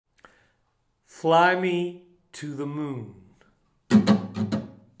Fly me to the moon.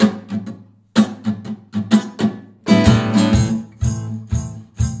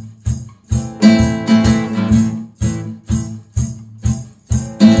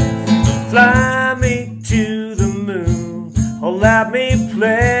 Fly me to the moon, or let me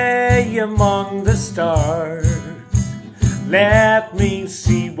play among the stars. Let me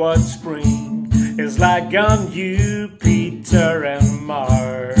see what spring is like on Jupiter and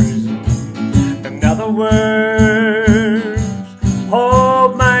Mars. In other words,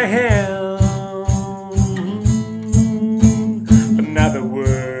 hold my hand. In other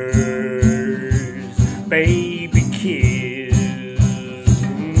words, baby, kiss.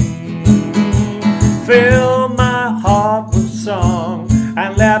 Fill my heart with song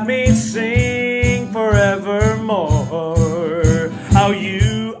and let me